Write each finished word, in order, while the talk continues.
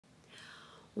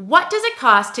What does it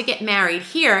cost to get married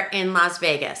here in Las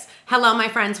Vegas? Hello, my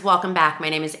friends. Welcome back. My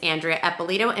name is Andrea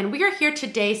Eppolito, and we are here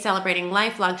today celebrating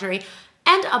life, luxury,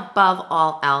 and above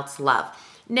all else, love.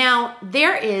 Now,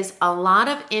 there is a lot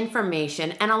of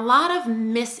information and a lot of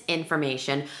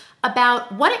misinformation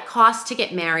about what it costs to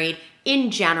get married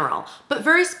in general, but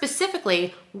very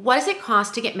specifically, what does it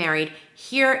cost to get married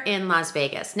here in Las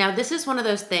Vegas? Now, this is one of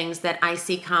those things that I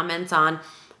see comments on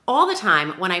all the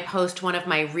time when I post one of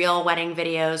my real wedding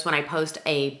videos, when I post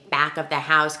a back of the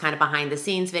house kind of behind the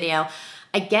scenes video.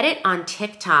 I get it on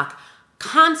TikTok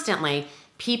constantly.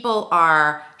 People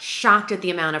are shocked at the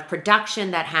amount of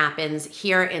production that happens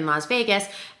here in Las Vegas.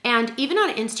 And even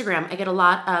on Instagram, I get a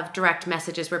lot of direct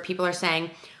messages where people are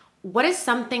saying, what does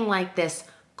something like this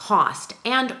cost?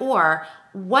 And or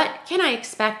what can I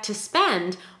expect to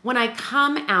spend when I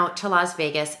come out to Las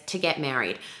Vegas to get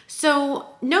married? So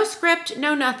no script,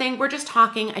 no nothing. We're just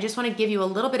talking. I just want to give you a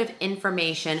little bit of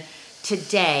information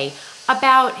today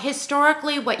about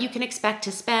historically what you can expect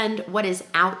to spend, what is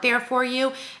out there for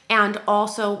you, and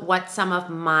also what some of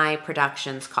my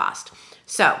productions cost.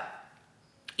 So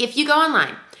if you go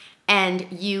online and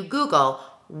you Google,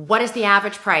 what is the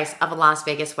average price of a Las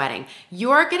Vegas wedding?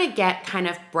 You're gonna get kind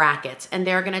of brackets, and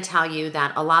they're gonna tell you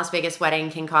that a Las Vegas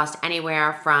wedding can cost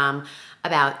anywhere from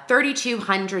about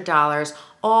 $3,200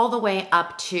 all the way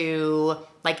up to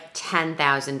like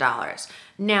 $10,000.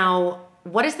 Now,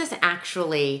 what does this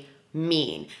actually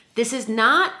mean? This is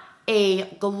not a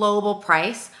global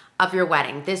price of your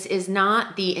wedding. This is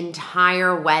not the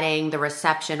entire wedding, the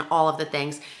reception, all of the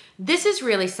things. This is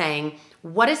really saying,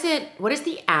 what is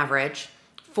the average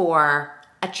for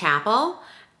a chapel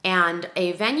and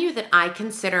a venue that I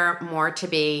consider more to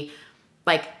be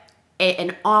like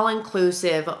an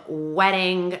all-inclusive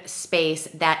wedding space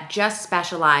that just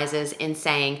specializes in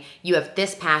saying, you have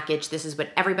this package, this is what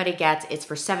everybody gets, it's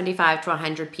for 75 to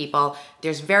 100 people,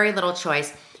 there's very little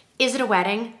choice. Is it a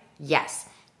wedding? Yes.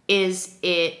 Is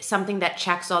it something that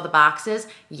checks all the boxes?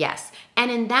 Yes. And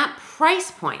in that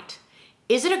price point,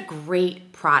 is it a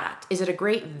great product? Is it a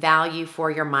great value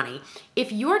for your money?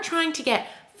 If you're trying to get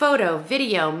photo,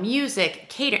 video, music,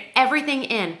 cater, everything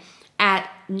in at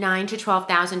 $9,000 to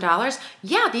 $12,000,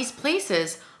 yeah, these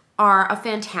places are a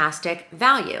fantastic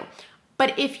value.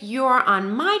 But if you're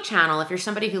on my channel, if you're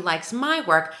somebody who likes my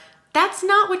work, that's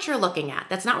not what you're looking at.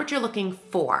 That's not what you're looking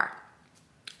for.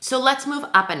 So let's move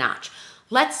up a notch.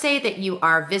 Let's say that you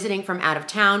are visiting from out of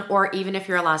town, or even if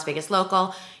you're a Las Vegas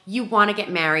local, you want to get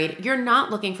married. You're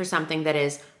not looking for something that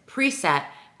is preset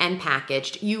and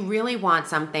packaged. You really want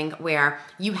something where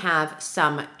you have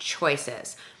some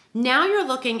choices. Now you're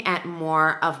looking at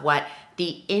more of what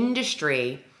the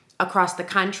industry across the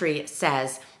country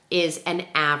says is an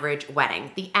average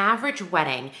wedding. The average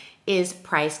wedding is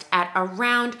priced at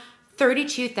around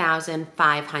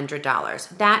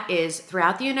 $32,500. That is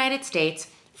throughout the United States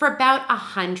for about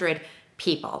 100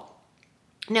 people.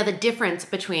 Now the difference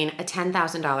between a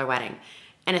 $10,000 wedding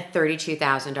and a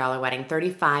 $32,000 wedding,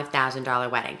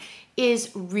 $35,000 wedding is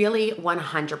really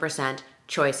 100%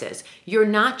 choices. You're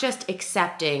not just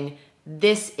accepting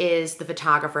this is the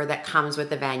photographer that comes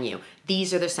with the venue.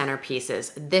 These are the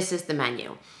centerpieces. This is the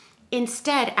menu.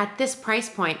 Instead, at this price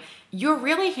point, you're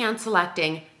really hand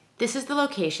selecting, this is the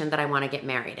location that I want to get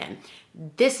married in.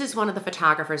 This is one of the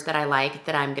photographers that I like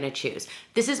that I'm going to choose.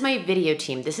 This is my video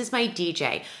team. This is my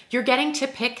DJ. You're getting to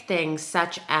pick things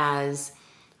such as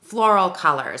floral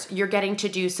colors. You're getting to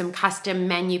do some custom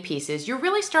menu pieces. You're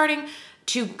really starting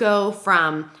to go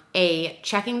from a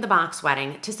checking the box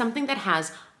wedding to something that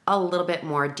has a little bit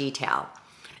more detail.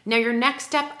 Now your next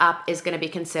step up is going to be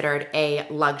considered a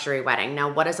luxury wedding.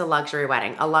 Now what is a luxury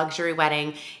wedding? A luxury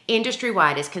wedding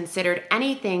industry-wide is considered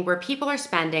anything where people are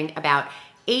spending about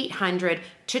 $800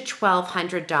 to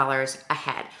 $1,200 a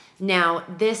head. Now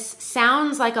this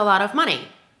sounds like a lot of money,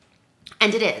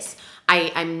 and it is.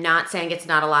 I'm not saying it's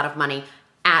not a lot of money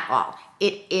at all.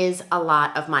 It is a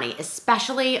lot of money,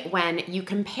 especially when you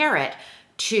compare it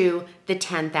to the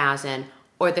 $10,000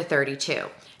 or the $32,000.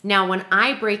 Now, when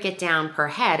I break it down per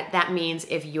head, that means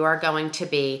if you're going to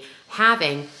be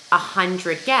having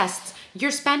 100 guests,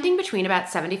 you're spending between about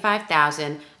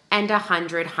 $75,000 and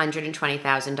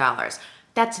 $120,000.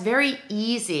 That's very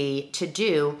easy to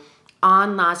do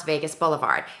on Las Vegas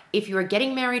Boulevard. If you're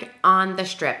getting married on the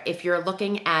Strip, if you're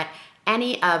looking at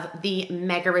any of the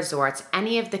mega resorts,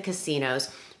 any of the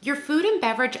casinos, your food and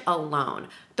beverage alone,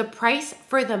 the price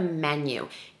for the menu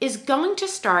is going to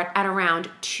start at around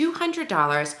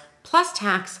 $200 plus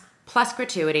tax plus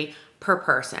gratuity per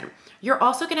person. You're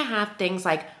also going to have things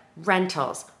like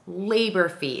rentals, labor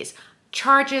fees,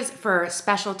 charges for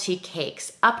specialty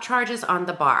cakes, upcharges on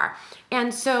the bar.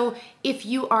 And so if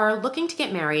you are looking to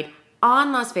get married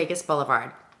on Las Vegas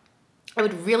Boulevard, I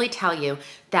would really tell you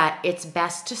that it's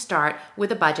best to start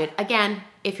with a budget. Again,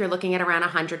 if you're looking at around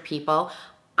 100 people,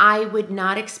 I would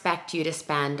not expect you to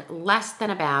spend less than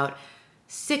about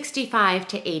 $65,000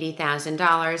 to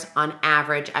 $80,000 on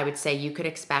average. I would say you could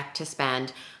expect to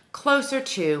spend closer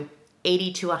to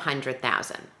 $80,000 to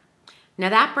 $100,000. Now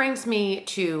that brings me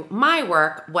to my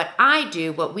work, what I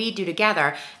do, what we do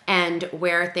together, and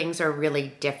where things are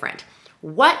really different.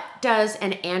 What does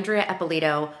an Andrea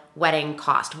Eppolito wedding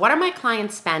cost? What are my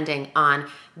clients spending on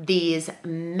these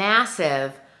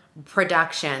massive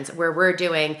productions where we're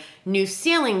doing new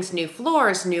ceilings, new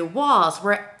floors, new walls,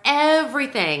 where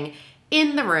everything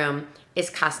in the room is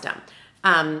custom?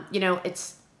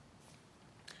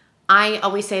 I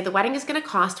always say the wedding is going to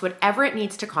cost whatever it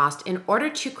needs to cost in order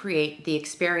to create the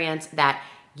experience that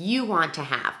you want to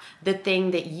have, the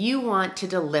thing that you want to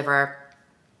deliver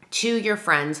to your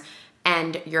friends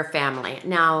and your family.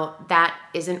 Now, that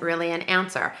isn't really an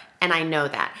answer, and I know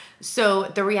that. So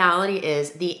the reality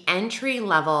is the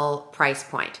entry-level price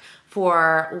point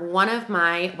for one of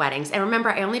my weddings, and remember,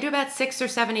 I only do about 6 or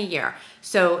 7 a year,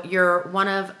 so you're one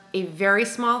of a very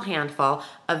small handful,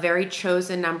 a very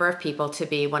chosen number of people to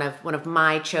be one of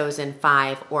my chosen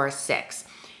 5 or 6.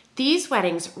 These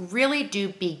weddings really do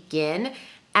begin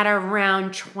at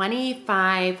around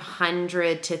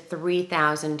 $2,500 to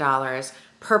 $3,000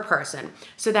 per person.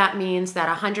 So that means that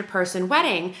a 100-person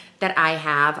wedding that I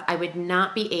have, I would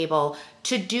not be able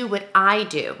to do what I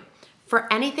do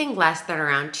for anything less than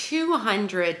around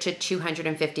 $200,000 to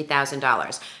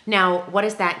 $250,000. Now, what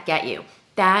does that get you?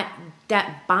 That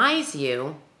buys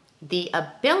you the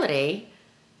ability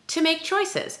to make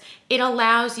choices. It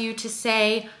allows you to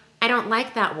say, I don't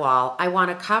like that wall, I want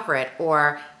to cover it,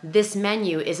 or this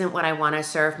menu isn't what I want to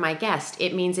serve my guest.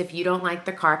 It means if you don't like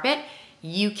the carpet,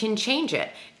 you can change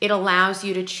it. It allows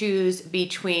you to choose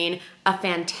between a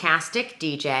fantastic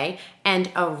DJ and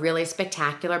a really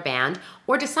spectacular band,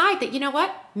 or decide that, you know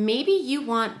what, maybe you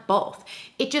want both.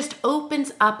 It just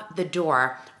opens up the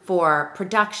door for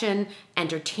production,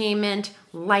 entertainment,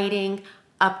 lighting,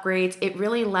 upgrades. It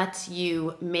really lets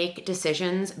you make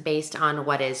decisions based on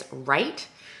what is right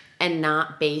and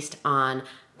not based on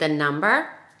the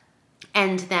number.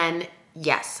 And then,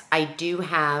 yes, I do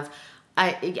have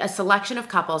a selection of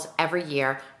couples every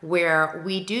year where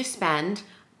we do spend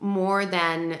more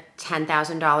than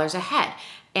 $10,000 a head.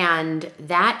 And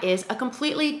that is a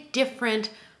completely different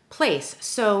place.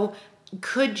 So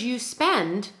could you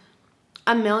spend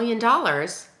 $1 million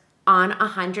on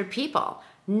 100 people?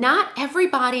 Not every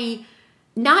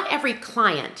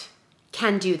client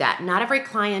can do that. Not every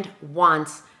client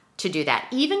wants to do that.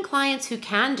 Even clients who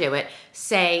can do it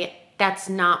say, that's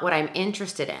not what I'm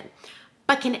interested in.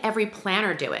 But can every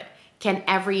planner do it? Can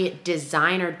every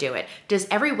designer do it? Does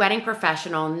every wedding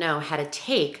professional know how to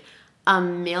take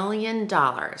 $1 million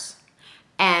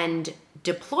and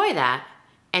deploy that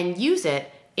and use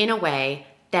it in a way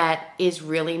that is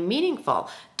really meaningful?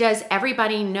 Does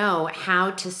everybody know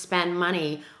how to spend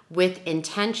money with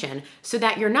intention so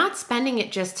that you're not spending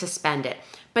it just to spend it,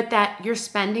 but that you're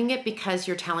spending it because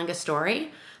you're telling a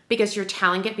story, because you're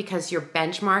telling it because you're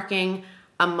benchmarking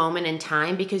a moment in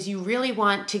time, because you really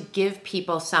want to give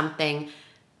people something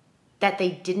that they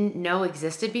didn't know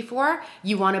existed before.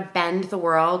 You want to bend the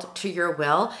world to your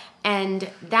will.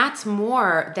 And that's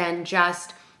more than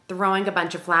just throwing a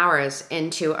bunch of flowers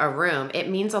into a room. It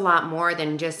means a lot more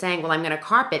than just saying, well, I'm going to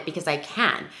carpet because I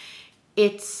can.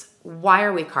 It's, why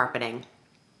are we carpeting?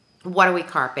 What are we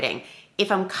carpeting?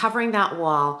 If I'm covering that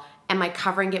wall, am I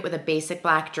covering it with a basic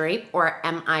black drape, or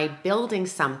am I building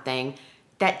something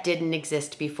that didn't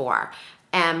exist before?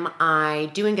 Am I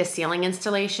doing a ceiling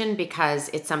installation because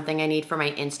it's something I need for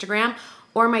my Instagram?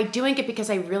 Or am I doing it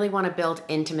because I really want to build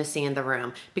intimacy in the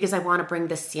room, because I want to bring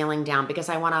the ceiling down, because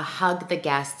I want to hug the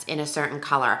guests in a certain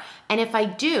color? And if I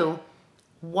do,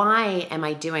 why am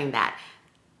I doing that?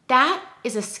 That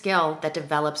is a skill that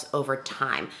develops over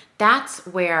time. That's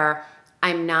where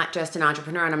I'm not just an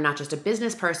entrepreneur and I'm not just a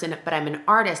business person, but I'm an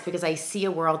artist, because I see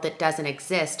a world that doesn't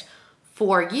exist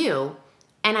for you,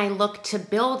 and I look to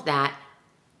build that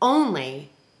only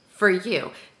for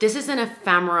you. This is an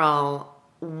ephemeral,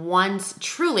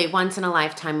 truly once in a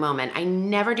lifetime moment. I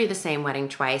never do the same wedding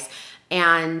twice.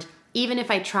 And even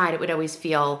if I tried, it would always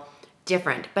feel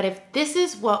different. But if this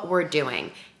is what we're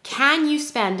doing, can you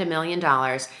spend $1 million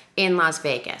in Las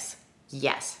Vegas?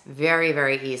 Yes, very,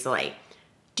 very easily.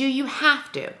 Do you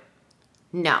have to?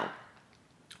 No.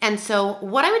 And so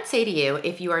what I would say to you,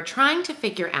 if you are trying to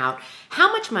figure out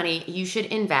how much money you should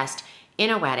invest in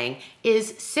a wedding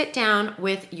is sit down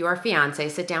with your fiance,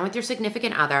 sit down with your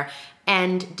significant other,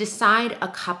 and decide a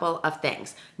couple of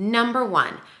things. Number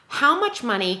one, how much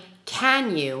money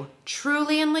can you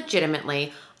truly and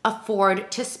legitimately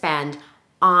afford to spend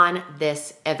on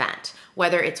this event?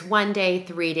 Whether it's 1 day,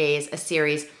 3 days, a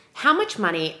series, how much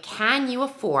money can you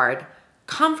afford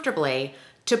comfortably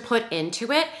to put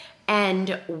into it?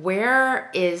 And where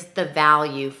is the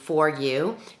value for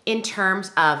you in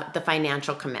terms of the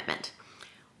financial commitment?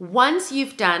 Once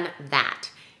you've done that,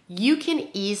 you can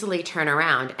easily turn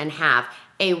around and have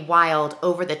a wild,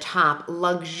 over-the-top,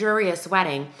 luxurious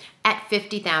wedding at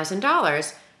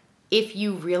 $50,000 if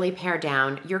you really pare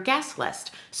down your guest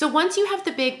list. So once you have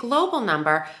the big global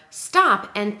number, stop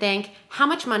and think, how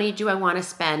much money do I want to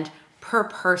spend per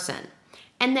person?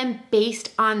 And then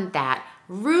based on that,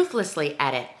 ruthlessly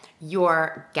edit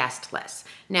your guest list.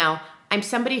 Now, I'm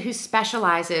somebody who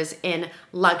specializes in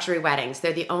luxury weddings.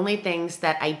 They're the only things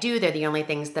that I do. They're the only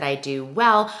things that I do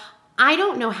well. I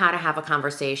don't know how to have a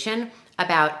conversation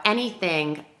about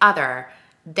anything other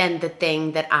than the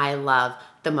thing that I love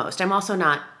the most. I'm also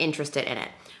not interested in it.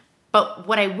 But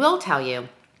what I will tell you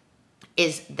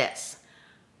is this: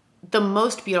 the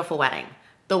most beautiful wedding,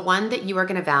 the one that you are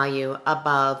going to value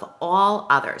above all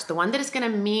others, the one that is going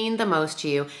to mean the most to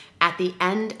you at the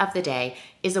end of the day,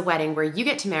 is a wedding where you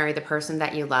get to marry the person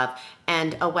that you love,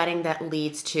 and a wedding that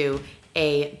leads to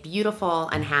a beautiful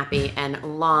and happy and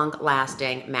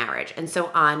long-lasting marriage. And so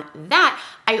on that,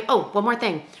 one more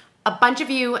thing. A bunch of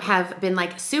you have been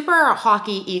like super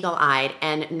hawky, eagle-eyed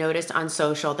and noticed on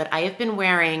social that I have been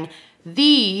wearing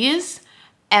these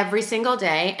every single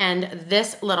day, and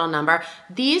this little number.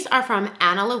 These are from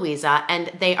Ana Luisa,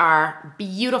 and they are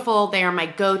beautiful. They are my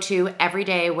go-to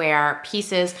everyday wear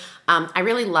pieces. I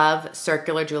really love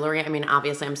circular jewelry. I mean,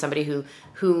 obviously I'm somebody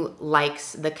who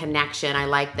likes the connection. I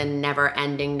like the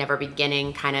never-ending,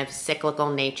 never-beginning kind of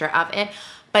cyclical nature of it.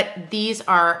 But these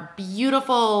are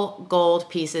beautiful gold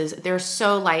pieces. They're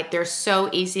so light. They're so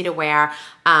easy to wear.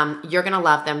 You're gonna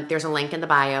love them. There's a link in the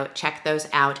bio. Check those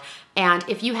out. And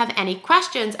if you have any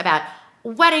questions about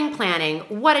wedding planning,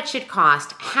 what it should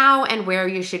cost, how and where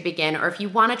you should begin, or if you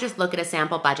wanna just look at a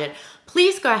sample budget,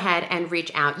 please go ahead and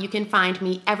reach out. You can find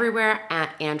me everywhere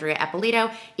at Andrea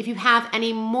Eppolito. If you have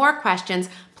any more questions,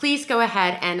 please go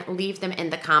ahead and leave them in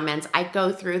the comments. I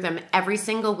go through them every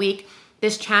single week.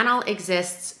 This channel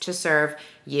exists to serve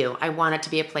you. I want it to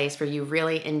be a place where you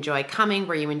really enjoy coming,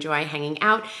 where you enjoy hanging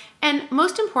out, and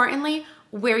most importantly,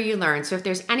 where you learn. So if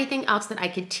there's anything else that I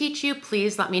could teach you,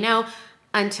 please let me know.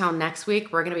 Until next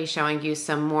week, we're gonna be showing you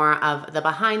some more of the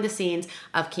behind the scenes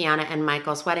of Kiana and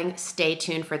Michael's wedding. Stay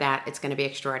tuned for that. It's gonna be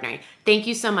extraordinary. Thank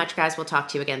you so much, guys. We'll talk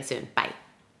to you again soon. Bye.